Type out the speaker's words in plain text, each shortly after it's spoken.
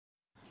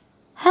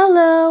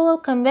Hello,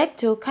 welcome back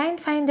to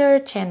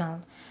KindFinder channel.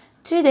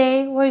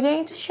 Today we're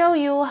going to show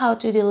you how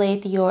to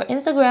delete your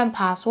Instagram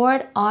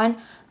password on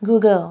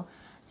Google.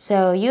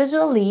 So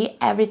usually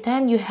every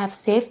time you have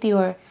saved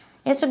your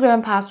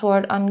Instagram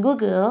password on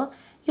Google,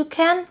 you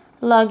can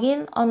log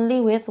in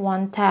only with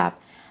one tab.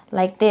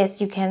 Like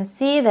this, you can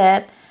see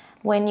that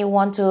when you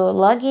want to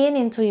log in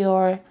into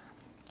your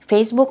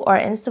Facebook or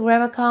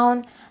Instagram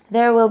account,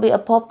 there will be a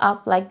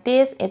pop-up like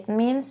this. It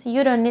means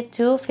you don't need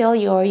to fill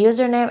your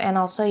username and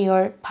also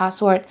your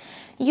password.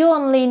 You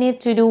only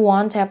need to do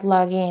one tap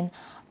login.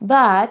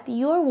 But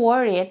you're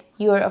worried,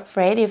 you're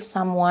afraid if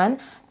someone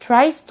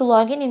tries to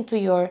log in into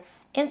your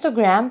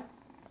Instagram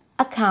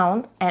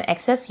account and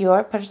access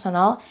your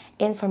personal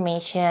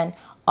information.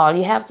 All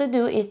you have to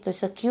do is to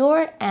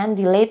secure and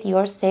delete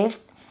your saved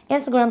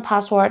Instagram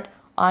password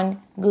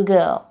on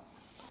Google.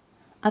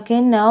 Okay,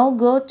 now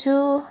go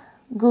to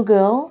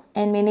Google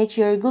and manage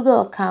your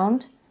Google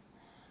account.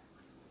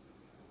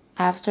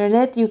 After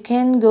that, you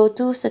can go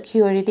to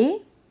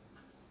security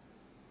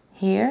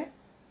here,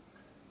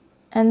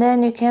 and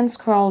then you can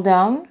scroll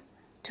down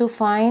to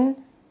find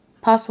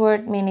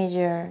password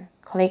manager.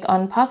 Click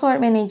on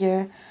password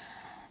manager.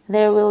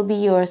 There will be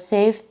your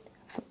saved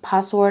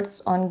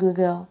passwords on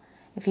Google.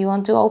 If you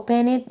want to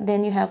open it,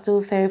 then you have to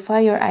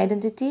verify your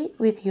identity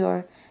with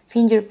your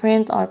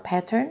fingerprint or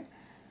pattern.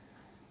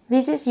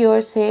 This is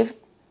your saved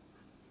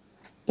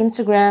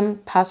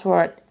Instagram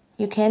password.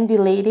 You can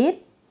delete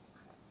it.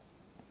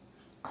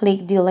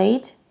 Click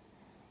delete.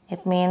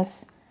 It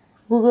means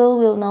Google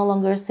will no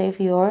longer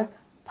save your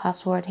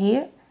password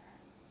here.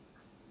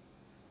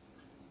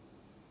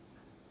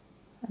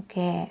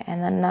 Okay,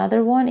 and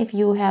another one, if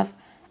you have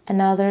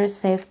another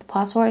saved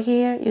password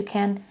here, you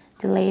can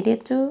delete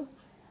it too.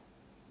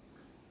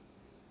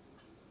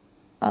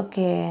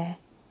 Okay,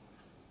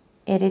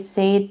 it is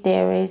said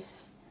there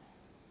is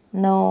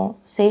no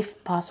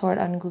saved password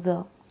on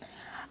Google.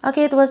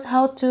 Okay, it was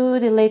how to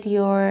delete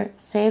your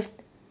saved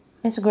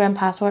Instagram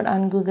password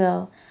on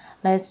Google.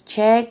 Let's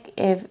check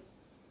if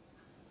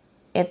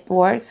it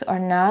works or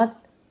not.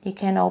 You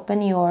can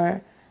open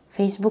your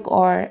Facebook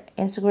or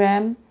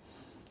Instagram.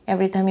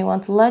 Every time you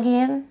want to log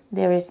in,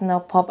 there is no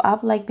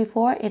pop-up like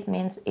before. It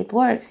means it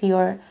works.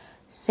 Your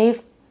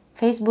saved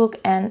Facebook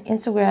and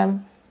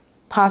Instagram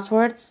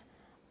passwords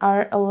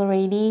are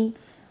already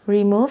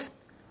removed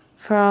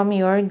from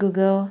your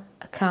Google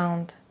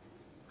account.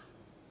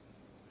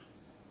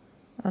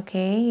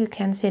 Okay, you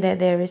can see that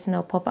there is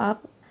no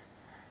pop-up.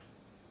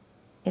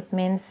 It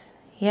means,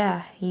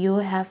 yeah, you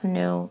have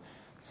no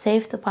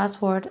saved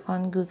password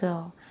on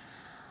Google.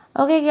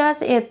 Okay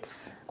guys,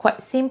 it's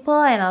quite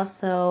simple and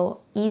also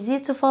easy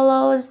to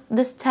follow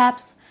the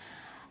steps.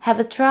 Have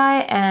a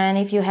try, and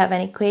if you have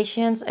any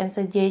questions and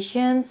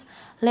suggestions,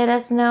 let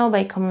us know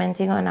by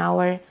commenting on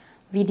our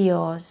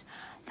videos.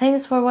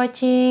 Thanks for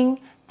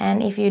watching,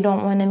 and if you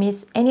don't want to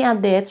miss any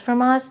updates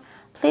from us,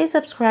 please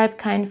subscribe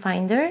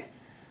KindFinder.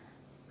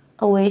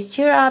 Always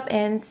cheer up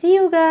and see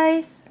you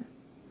guys!